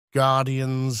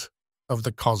Guardians of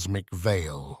the Cosmic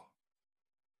Veil.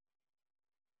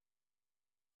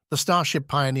 The Starship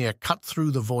Pioneer cut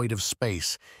through the void of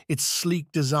space, its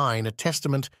sleek design a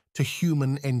testament to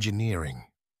human engineering.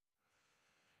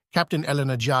 Captain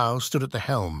Elena Zhao stood at the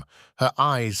helm, her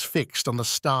eyes fixed on the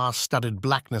star-studded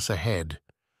blackness ahead.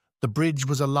 The bridge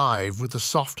was alive with the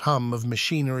soft hum of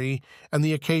machinery and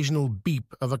the occasional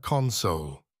beep of a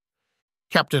console.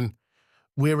 "Captain,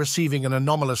 we're receiving an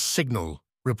anomalous signal,"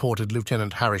 reported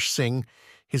Lieutenant Harish Singh,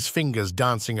 his fingers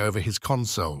dancing over his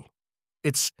console.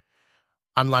 "It's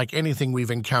unlike anything we've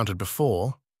encountered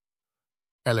before."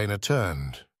 Elena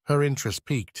turned, her interest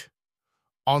piqued.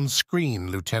 "On screen,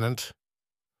 Lieutenant."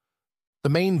 The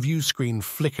main view screen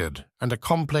flickered, and a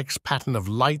complex pattern of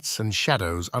lights and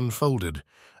shadows unfolded,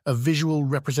 a visual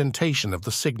representation of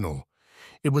the signal.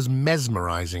 It was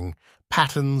mesmerizing,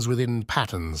 patterns within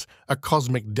patterns, a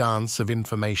cosmic dance of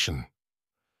information.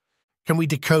 "Can we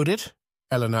decode it?"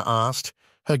 Elena asked,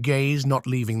 her gaze not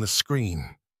leaving the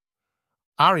screen.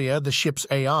 Arya, the ship's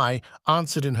AI,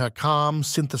 answered in her calm,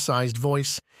 synthesized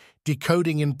voice.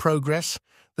 "Decoding in progress.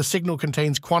 The signal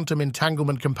contains quantum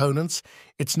entanglement components.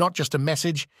 It's not just a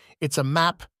message, it's a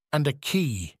map and a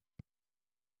key."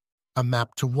 "A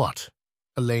map to what?"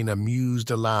 Elena mused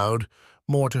aloud,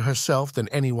 more to herself than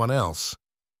anyone else.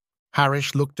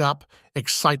 Harish looked up,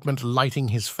 excitement lighting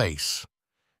his face.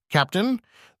 "Captain,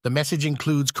 the message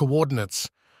includes coordinates,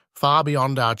 far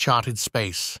beyond our charted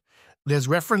space. There's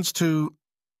reference to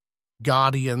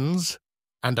guardians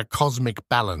and a cosmic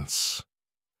balance."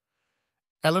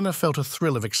 Elena felt a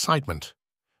thrill of excitement.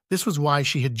 This was why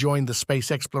she had joined the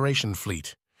space exploration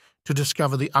fleet, to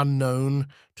discover the unknown,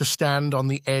 to stand on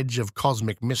the edge of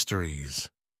cosmic mysteries.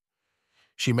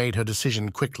 She made her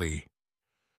decision quickly.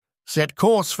 "Set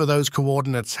course for those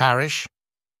coordinates, Harish.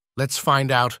 Let's find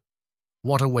out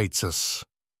what awaits us."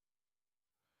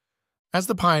 As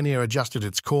the Pioneer adjusted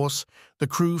its course, the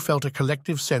crew felt a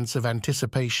collective sense of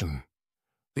anticipation.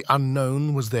 The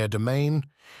unknown was their domain,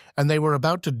 and they were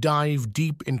about to dive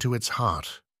deep into its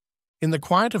heart. In the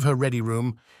quiet of her ready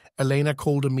room, Elena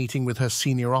called a meeting with her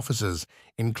senior officers,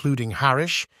 including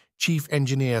Harish, Chief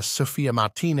Engineer Sophia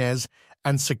Martinez,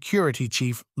 and Security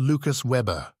Chief Lucas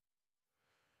Weber.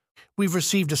 "We've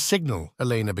received a signal,"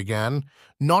 Elena began.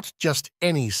 "Not just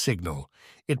any signal.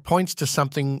 It points to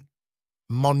something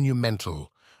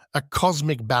monumental, a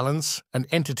cosmic balance and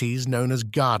entities known as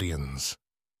guardians."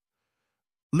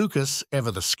 Lucas,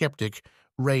 ever the skeptic,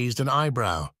 raised an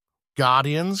eyebrow.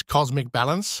 "Guardians? Cosmic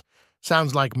balance?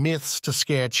 Sounds like myths to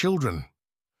scare children."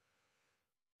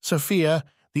 Sophia,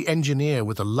 the engineer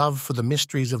with a love for the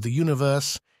mysteries of the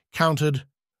universe, countered,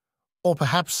 "Or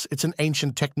perhaps it's an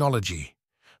ancient technology,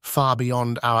 far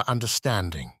beyond our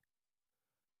understanding."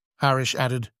 Harish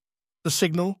added, "The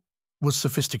signal was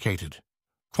sophisticated,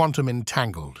 quantum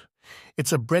entangled.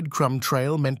 It's a breadcrumb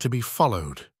trail meant to be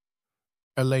followed."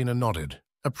 Elena nodded,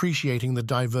 appreciating the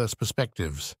diverse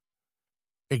perspectives.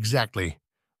 "Exactly,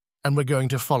 and we're going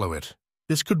to follow it.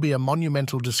 This could be a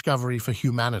monumental discovery for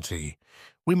humanity.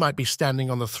 We might be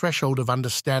standing on the threshold of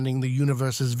understanding the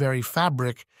universe's very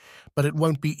fabric, but it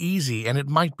won't be easy and it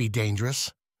might be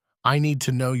dangerous. I need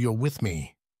to know you're with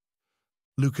me."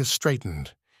 Lucas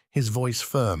straightened, his voice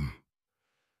firm.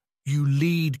 "You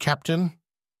lead, Captain.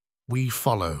 We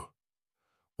follow.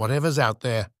 Whatever's out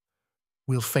there,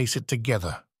 we'll face it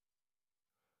together."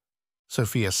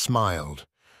 Sophia smiled,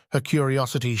 her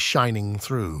curiosity shining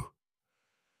through.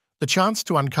 The chance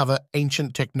to uncover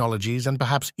ancient technologies and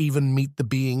perhaps even meet the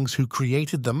beings who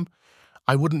created them,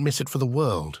 I wouldn't miss it for the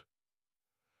world.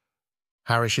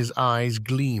 Harish's eyes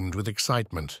gleamed with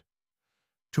excitement.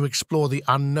 To explore the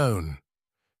unknown,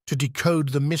 to decode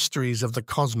the mysteries of the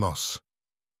cosmos.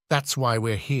 That's why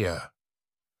we're here.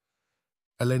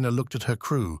 Elena looked at her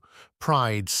crew,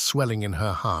 pride swelling in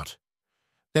her heart.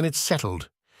 Then it settled.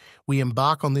 We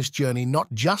embark on this journey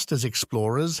not just as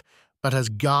explorers, but as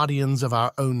guardians of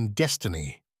our own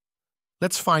destiny.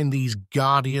 Let's find these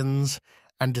guardians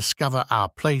and discover our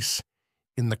place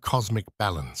in the cosmic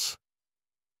balance.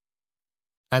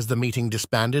 As the meeting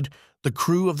disbanded, the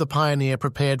crew of the Pioneer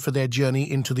prepared for their journey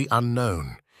into the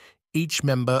unknown, each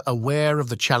member aware of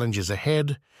the challenges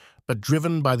ahead, but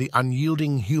driven by the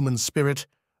unyielding human spirit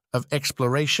of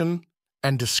exploration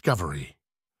and discovery.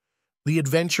 The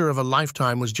adventure of a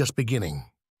lifetime was just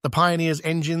beginning. The Pioneer's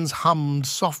engines hummed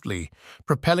softly,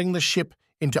 propelling the ship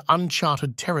into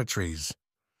uncharted territories.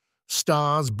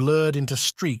 Stars blurred into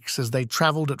streaks as they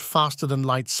traveled at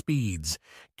faster-than-light speeds,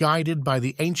 guided by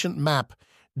the ancient map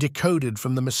decoded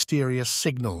from the mysterious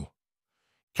signal.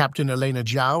 Captain Elena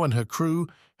Zhao and her crew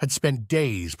had spent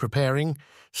days preparing,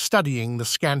 studying the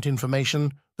scant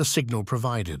information the signal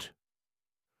provided.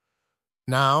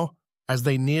 Now, as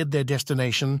they neared their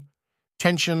destination,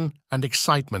 tension and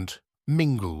excitement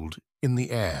mingled in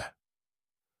the air.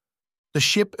 The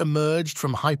ship emerged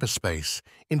from hyperspace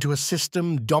into a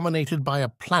system dominated by a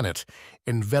planet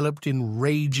enveloped in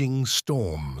raging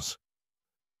storms.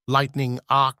 Lightning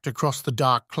arced across the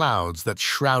dark clouds that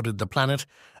shrouded the planet,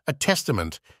 a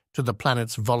testament to the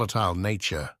planet's volatile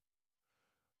nature.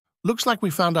 "Looks like we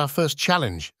found our first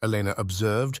challenge," Elena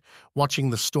observed, watching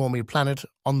the stormy planet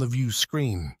on the view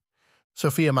screen.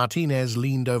 Sofia Martinez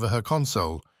leaned over her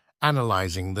console,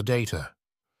 analyzing the data.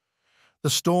 "The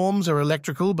storms are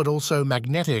electrical but also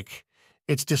magnetic.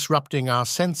 It's disrupting our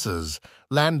sensors.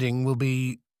 Landing will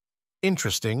be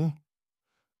interesting."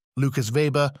 Lucas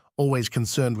Weber, always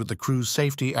concerned with the crew's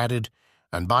safety, added,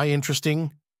 "And by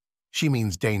interesting, she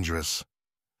means dangerous."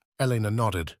 Elena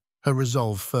nodded, her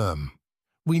resolve firm.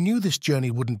 "We knew this journey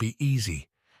wouldn't be easy.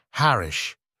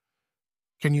 Harish,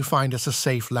 can you find us a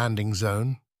safe landing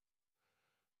zone?"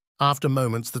 After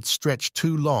moments that stretched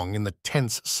too long in the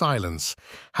tense silence,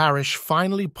 Harish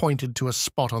finally pointed to a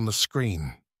spot on the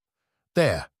screen.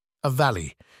 "There, a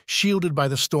valley, shielded by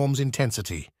the storm's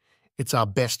intensity. It's our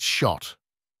best shot."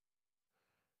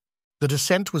 The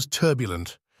descent was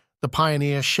turbulent, the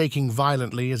Pioneer shaking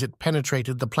violently as it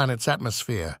penetrated the planet's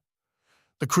atmosphere.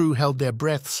 The crew held their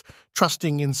breaths,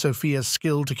 trusting in Sophia's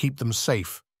skill to keep them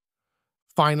safe.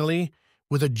 Finally,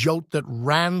 with a jolt that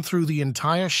ran through the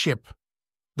entire ship,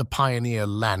 the Pioneer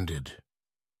landed.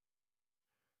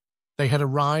 They had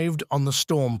arrived on the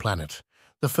Storm Planet,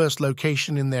 the first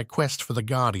location in their quest for the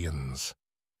Guardians.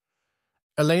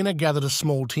 Elena gathered a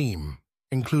small team,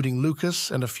 including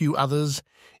Lucas and a few others,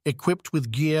 equipped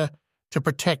with gear to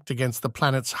protect against the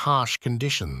planet's harsh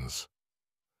conditions.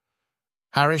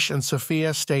 Harish and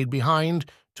Sophia stayed behind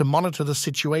to monitor the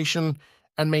situation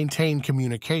and maintain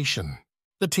communication.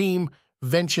 The team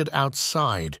ventured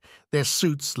outside, their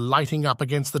suits lighting up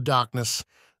against the darkness,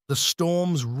 the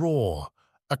storm's roar,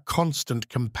 a constant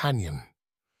companion.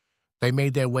 They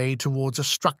made their way towards a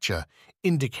structure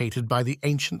indicated by the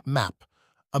ancient map,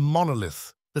 a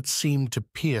monolith that seemed to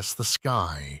pierce the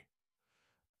sky.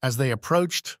 As they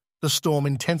approached, the storm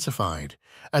intensified,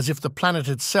 as if the planet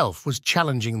itself was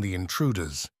challenging the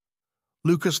intruders.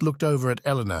 Lucas looked over at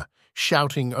Elena,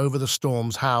 shouting over the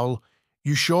storm's howl,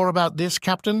 "You sure about this,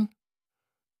 Captain?"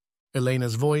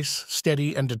 Elena's voice,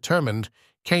 steady and determined,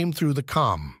 came through the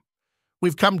calm.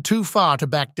 "We've come too far to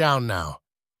back down now.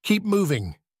 Keep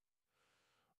moving."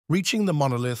 Reaching the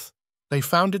monolith, they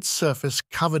found its surface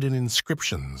covered in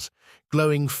inscriptions,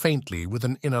 glowing faintly with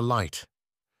an inner light.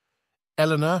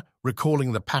 Elena,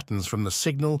 recalling the patterns from the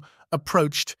signal,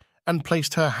 approached and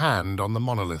placed her hand on the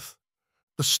monolith.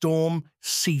 The storm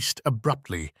ceased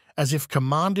abruptly, as if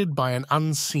commanded by an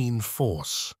unseen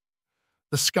force.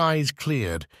 The skies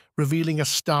cleared, revealing a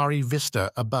starry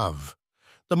vista above.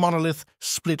 The monolith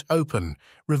split open,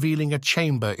 revealing a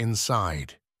chamber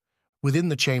inside. Within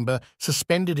the chamber,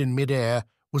 suspended in midair,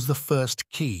 was the first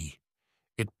key.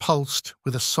 It pulsed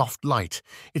with a soft light,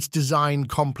 its design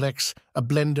complex, a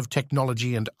blend of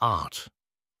technology and art.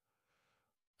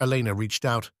 Elena reached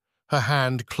out, her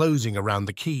hand closing around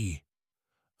the key.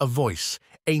 A voice,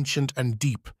 ancient and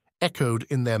deep, echoed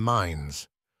in their minds.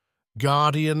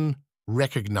 "Guardian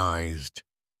recognized.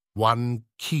 One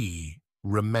key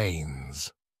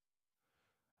remains."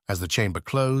 As the chamber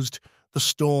closed, the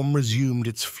storm resumed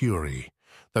its fury,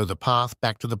 though the path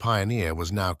back to the Pioneer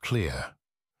was now clear.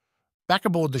 Back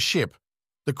aboard the ship,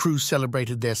 the crew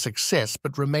celebrated their success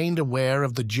but remained aware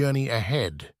of the journey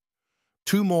ahead.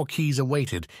 2 more keys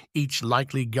awaited, each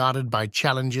likely guarded by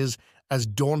challenges as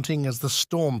daunting as the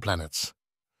storm planets.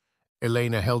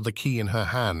 Elena held the key in her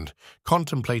hand,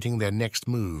 contemplating their next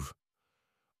move.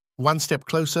 "One step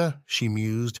closer," she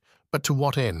mused, "but to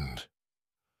what end?"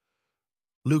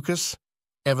 Lucas,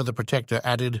 ever the protector,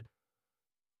 added,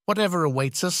 "Whatever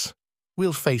awaits us,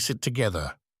 we'll face it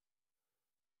together."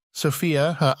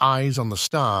 Sophia, her eyes on the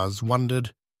stars,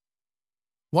 wondered,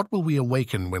 "What will we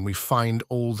awaken when we find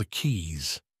all the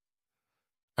keys?"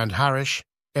 And Harish,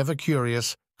 ever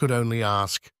curious, could only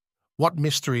ask, "What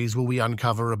mysteries will we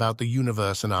uncover about the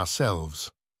universe and ourselves?"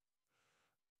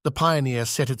 The Pioneer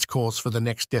set its course for the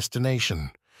next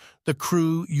destination, the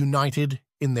crew united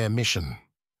in their mission.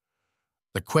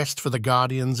 The quest for the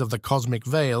Guardians of the Cosmic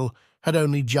Veil had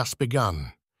only just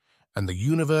begun, and the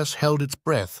universe held its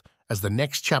breath as the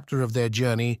next chapter of their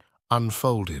journey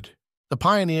unfolded. The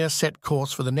Pioneer set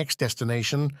course for the next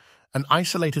destination, an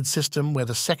isolated system where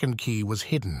the second key was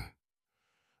hidden.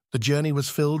 The journey was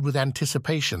filled with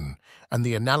anticipation and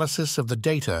the analysis of the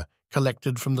data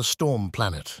collected from the Storm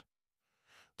Planet.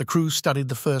 The crew studied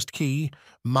the first key,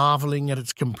 marveling at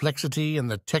its complexity and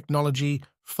the technology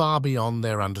far beyond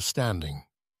their understanding.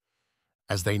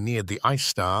 As they neared the ice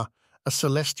star, a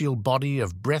celestial body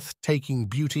of breathtaking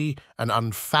beauty and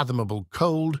unfathomable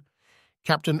cold,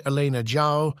 Captain Elena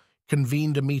Zhao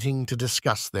convened a meeting to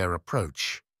discuss their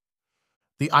approach.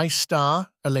 The ice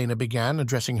star, Elena began,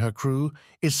 addressing her crew,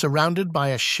 is surrounded by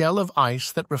a shell of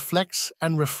ice that reflects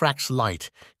and refracts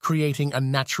light, creating a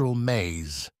natural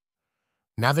maze.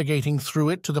 Navigating through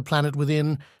it to the planet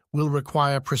within will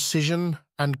require precision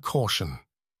and caution.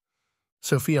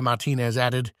 Sophia Martinez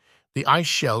added, "The ice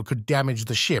shell could damage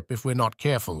the ship if we're not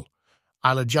careful.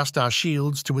 I'll adjust our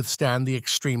shields to withstand the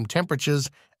extreme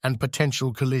temperatures and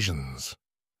potential collisions."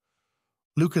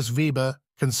 Lucas Weber,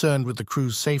 concerned with the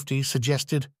crew's safety,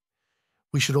 suggested,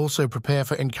 "We should also prepare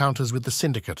for encounters with the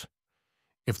Syndicate.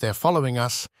 If they're following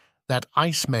us, that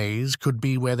ice maze could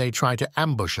be where they try to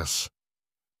ambush us."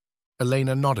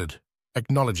 Elena nodded,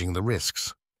 acknowledging the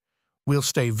risks. "We'll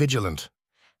stay vigilant.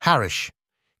 Harish,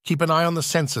 keep an eye on the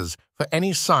sensors for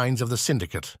any signs of the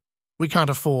Syndicate. We can't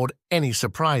afford any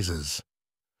surprises."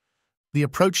 The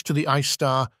approach to the ice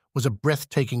star was a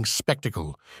breathtaking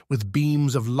spectacle, with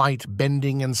beams of light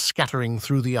bending and scattering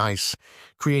through the ice,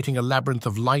 creating a labyrinth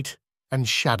of light and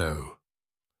shadow.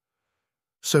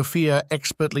 Sophia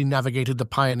expertly navigated the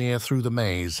Pioneer through the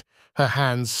maze, her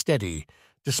hands steady,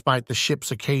 despite the ship's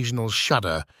occasional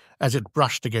shudder as it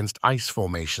brushed against ice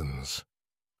formations.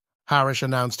 Harish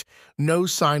announced, "No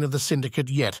sign of the Syndicate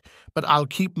yet, but I'll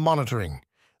keep monitoring.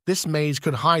 This maze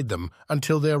could hide them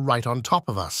until they're right on top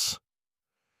of us."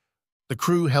 The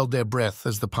crew held their breath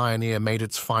as the Pioneer made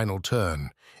its final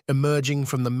turn, emerging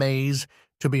from the maze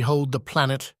to behold the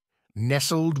planet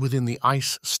nestled within the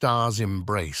ice star's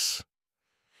embrace.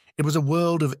 It was a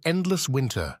world of endless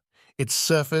winter, its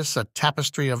surface a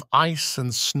tapestry of ice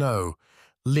and snow,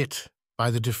 lit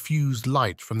by the diffused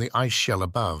light from the ice shell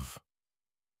above.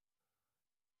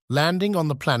 Landing on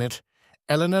the planet,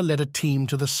 Elena led a team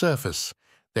to the surface,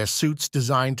 their suits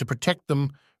designed to protect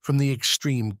them from the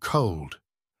extreme cold.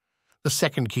 The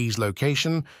second key's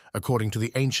location, according to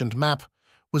the ancient map,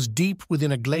 was deep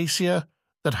within a glacier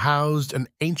that housed an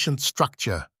ancient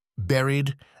structure,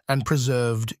 buried and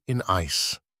preserved in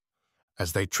ice.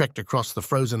 As they trekked across the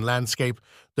frozen landscape,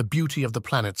 the beauty of the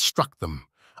planet struck them.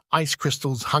 Ice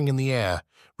crystals hung in the air,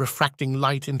 refracting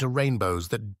light into rainbows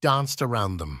that danced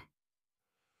around them.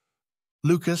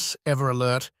 Lucas, ever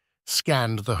alert,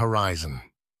 scanned the horizon.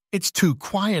 "It's too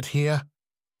quiet here.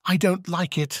 I don't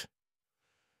like it."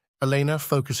 Elena,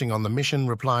 focusing on the mission,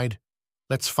 replied,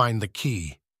 "Let's find the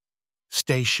key.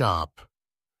 Stay sharp."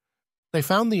 They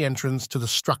found the entrance to the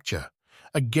structure,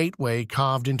 a gateway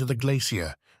carved into the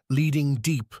glacier, leading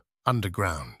deep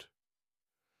underground.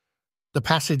 The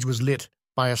passage was lit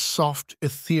by a soft,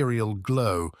 ethereal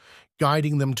glow,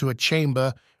 guiding them to a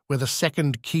chamber where the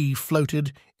second key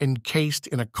floated, encased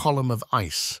in a column of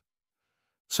ice.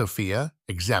 Sophia,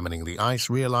 examining the ice,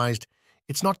 realized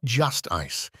it's not just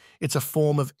ice, it's a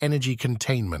form of energy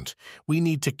containment. We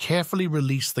need to carefully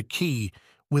release the key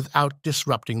without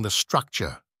disrupting the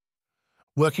structure.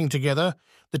 Working together,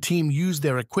 the team used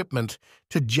their equipment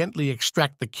to gently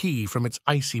extract the key from its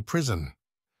icy prison.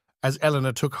 As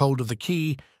Elena took hold of the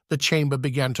key, the chamber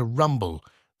began to rumble,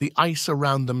 the ice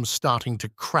around them starting to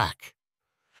crack.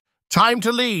 "Time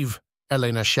to leave!"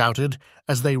 Elena shouted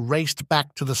as they raced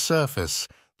back to the surface,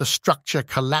 the structure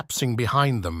collapsing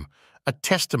behind them, a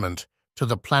testament to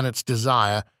the planet's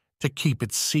desire to keep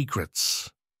its secrets.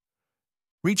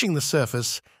 Reaching the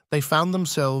surface, they found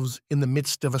themselves in the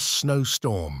midst of a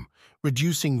snowstorm,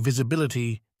 reducing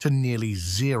visibility to nearly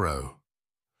zero.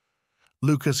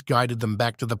 Lucas guided them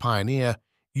back to the Pioneer,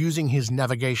 using his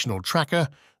navigational tracker,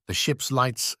 the ship's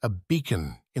lights a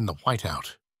beacon in the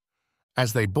whiteout.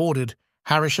 As they boarded,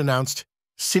 Harish announced,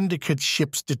 "Syndicate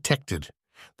ships detected.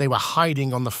 They were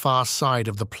hiding on the far side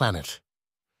of the planet."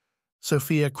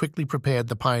 Sophia quickly prepared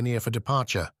the Pioneer for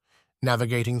departure,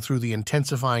 navigating through the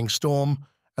intensifying storm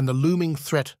and the looming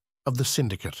threat of the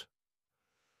Syndicate.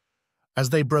 As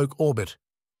they broke orbit,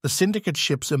 the Syndicate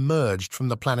ships emerged from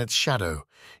the planet's shadow,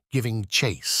 giving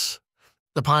chase.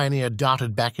 The Pioneer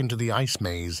darted back into the ice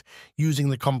maze, using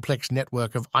the complex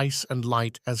network of ice and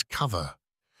light as cover.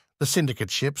 The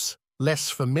Syndicate ships, less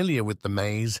familiar with the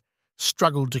maze,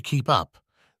 struggled to keep up,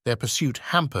 their pursuit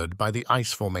hampered by the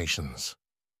ice formations.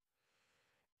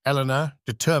 Elena,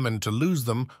 determined to lose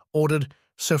them, ordered,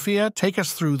 "Sophia, take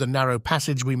us through the narrow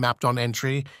passage we mapped on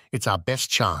entry. It's our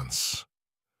best chance."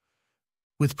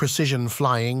 With precision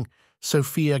flying,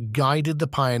 Sophia guided the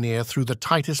Pioneer through the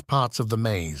tightest parts of the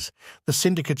maze, the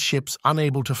Syndicate ships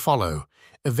unable to follow,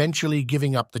 eventually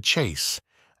giving up the chase,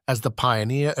 as the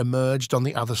Pioneer emerged on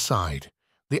the other side,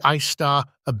 the ice star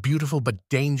a beautiful but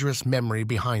dangerous memory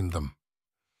behind them.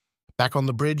 Back on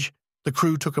the bridge, the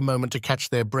crew took a moment to catch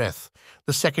their breath,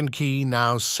 the second key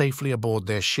now safely aboard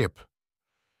their ship.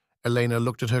 Elena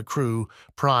looked at her crew,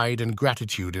 pride and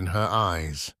gratitude in her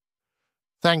eyes.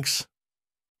 "Thanks.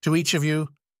 To each of you,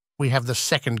 we have the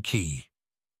second key.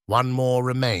 One more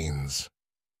remains."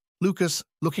 Lucas,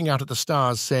 looking out at the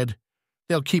stars, said,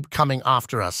 "They'll keep coming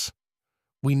after us.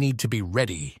 We need to be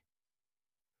ready."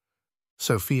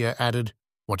 Sophia added,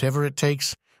 "Whatever it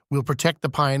takes, we'll protect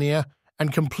the Pioneer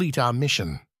and complete our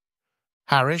mission."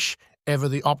 Harish, ever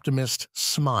the optimist,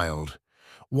 smiled.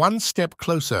 One step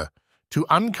closer to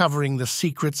uncovering the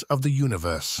secrets of the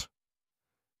universe.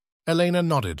 Elena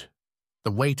nodded,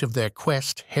 the weight of their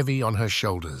quest heavy on her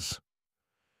shoulders.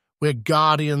 "We're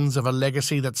guardians of a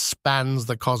legacy that spans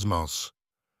the cosmos.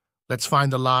 Let's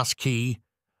find the last key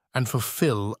and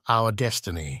fulfill our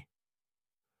destiny."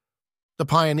 The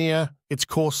Pioneer, its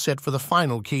course set for the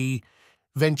final key,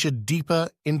 ventured deeper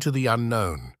into the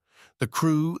unknown, the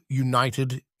crew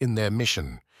united in their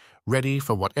mission, ready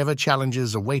for whatever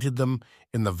challenges awaited them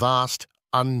in the vast,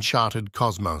 uncharted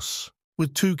cosmos.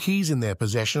 With 2 keys in their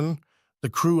possession, the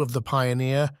crew of the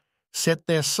Pioneer set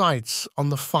their sights on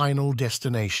the final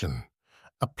destination,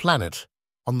 a planet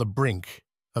on the brink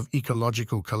of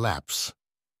ecological collapse,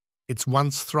 its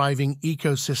once thriving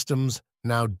ecosystems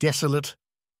now desolate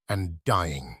and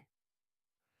dying.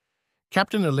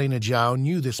 Captain Elena Zhao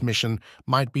knew this mission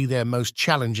might be their most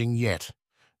challenging yet,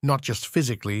 not just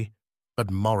physically,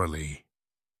 but morally.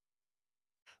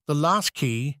 "The last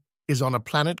key is on a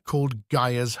planet called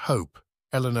Gaia's Hope,"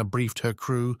 Elena briefed her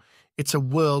crew. "It's a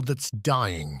world that's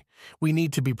dying. We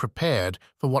need to be prepared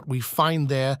for what we find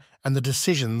there and the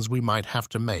decisions we might have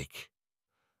to make."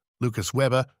 Lucas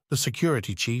Weber, the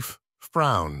security chief,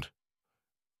 frowned.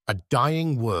 "A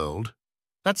dying world?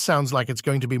 That sounds like it's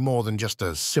going to be more than just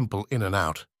a simple in and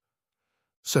out."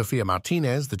 Sofia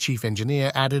Martinez, the chief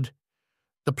engineer, added,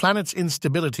 "The planet's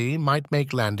instability might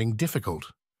make landing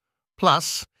difficult.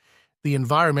 Plus, the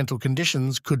environmental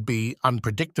conditions could be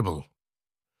unpredictable."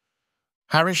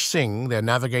 Harish Singh, their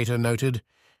navigator, noted,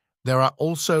 "There are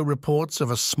also reports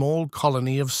of a small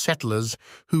colony of settlers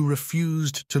who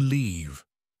refused to leave.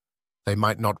 They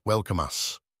might not welcome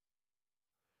us."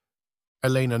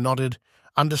 Elena nodded,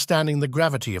 understanding the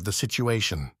gravity of the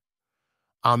situation.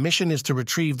 "Our mission is to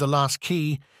retrieve the last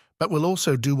key, but we'll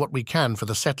also do what we can for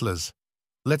the settlers.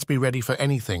 Let's be ready for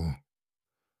anything."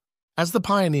 As the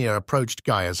Pioneer approached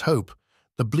Gaia's Hope,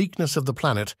 the bleakness of the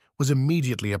planet was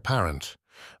immediately apparent.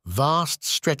 Vast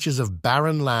stretches of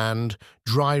barren land,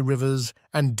 dry rivers,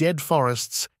 and dead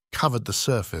forests covered the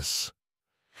surface.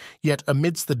 Yet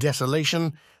amidst the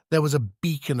desolation, there was a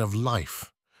beacon of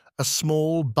life, a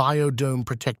small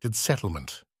biodome-protected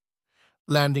settlement.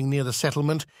 Landing near the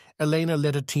settlement, Elena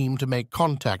led a team to make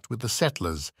contact with the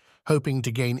settlers, hoping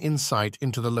to gain insight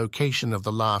into the location of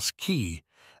the last key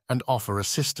and offer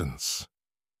assistance.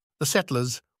 The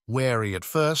settlers, wary at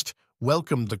first,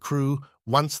 welcomed the crew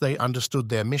once they understood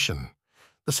their mission.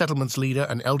 The settlement's leader,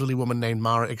 an elderly woman named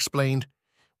Mara, explained,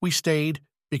 "We stayed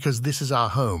because this is our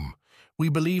home. We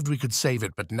believed we could save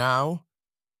it, but now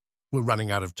we're running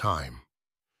out of time."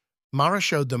 Mara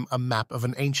showed them a map of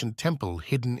an ancient temple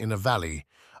hidden in a valley,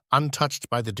 untouched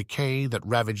by the decay that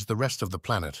ravaged the rest of the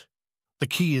planet. "The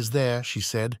key is there," she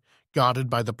said, "guarded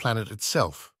by the planet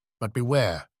itself. But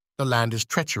beware, the land is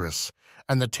treacherous,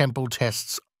 and the temple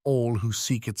tests all who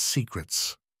seek its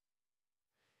secrets."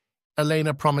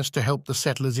 Elena promised to help the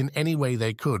settlers in any way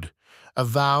they could, a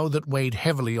vow that weighed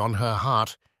heavily on her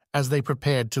heart as they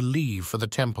prepared to leave for the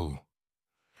temple.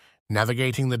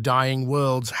 Navigating the dying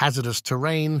world's hazardous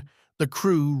terrain, the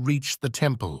crew reached the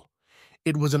temple.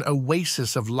 It was an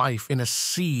oasis of life in a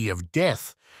sea of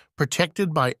death,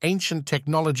 protected by ancient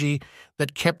technology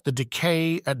that kept the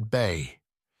decay at bay.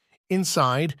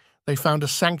 Inside, they found a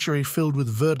sanctuary filled with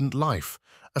verdant life,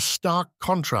 a stark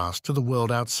contrast to the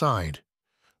world outside.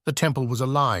 The temple was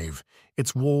alive,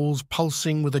 its walls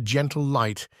pulsing with a gentle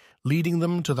light, leading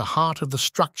them to the heart of the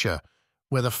structure,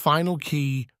 where the final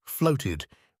key floated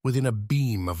within a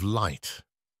beam of light.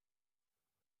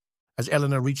 As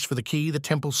Elena reached for the key, the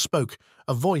temple spoke,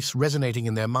 a voice resonating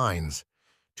in their minds.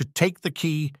 To take the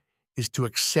key is to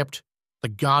accept the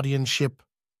guardianship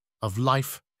of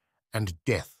life and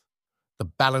death. The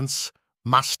balance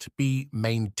must be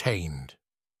maintained.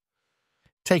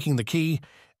 Taking the key,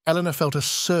 Elena felt a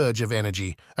surge of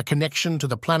energy, a connection to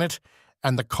the planet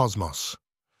and the cosmos.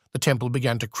 The temple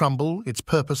began to crumble, its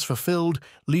purpose fulfilled,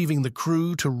 leaving the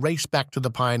crew to race back to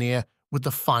the Pioneer with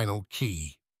the final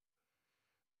key.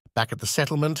 Back at the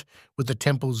settlement, with the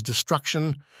temple's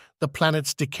destruction, the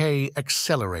planet's decay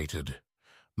accelerated.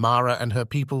 Mara and her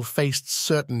people faced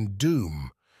certain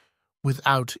doom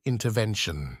without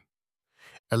intervention.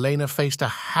 Elena faced a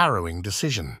harrowing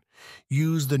decision: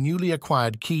 use the newly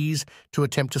acquired keys to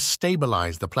attempt to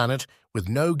stabilize the planet with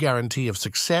no guarantee of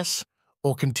success,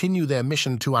 or continue their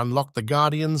mission to unlock the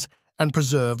Guardians and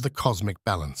preserve the cosmic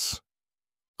balance.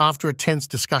 After a tense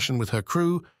discussion with her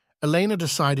crew, Elena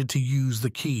decided to use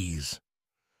the keys.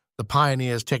 The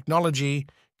Pioneer's technology,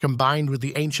 combined with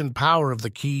the ancient power of the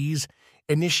keys,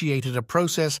 initiated a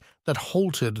process that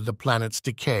halted the planet's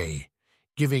decay,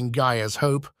 giving Gaia's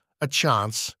Hope a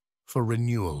chance for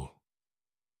renewal.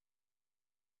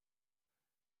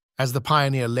 As the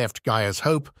Pioneer left Gaia's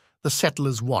Hope, the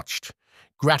settlers watched,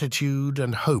 gratitude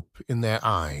and hope in their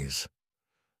eyes.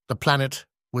 The planet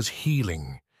was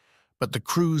healing, but the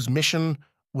crew's mission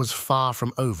was far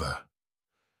from over.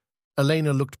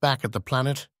 Elena looked back at the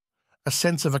planet, a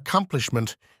sense of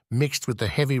accomplishment mixed with the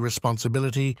heavy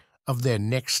responsibility of their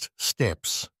next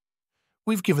steps.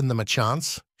 "We've given them a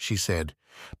chance," she said,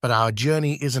 "but our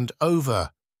journey isn't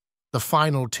over. The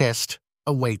final test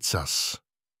awaits us."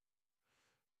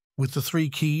 With the 3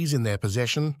 keys in their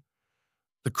possession,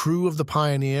 the crew of the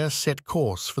Pioneer set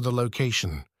course for the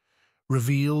location,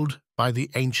 revealed by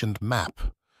the ancient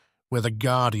map, where the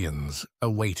Guardians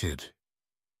awaited.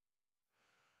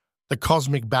 The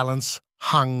cosmic balance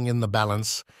hung in the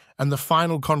balance, and the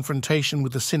final confrontation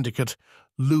with the Syndicate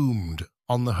loomed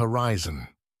on the horizon.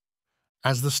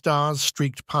 As the stars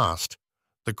streaked past,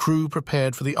 the crew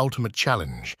prepared for the ultimate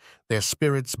challenge, their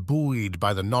spirits buoyed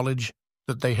by the knowledge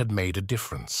that they had made a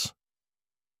difference.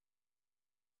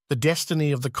 The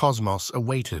destiny of the cosmos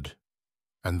awaited,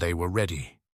 and they were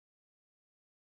ready.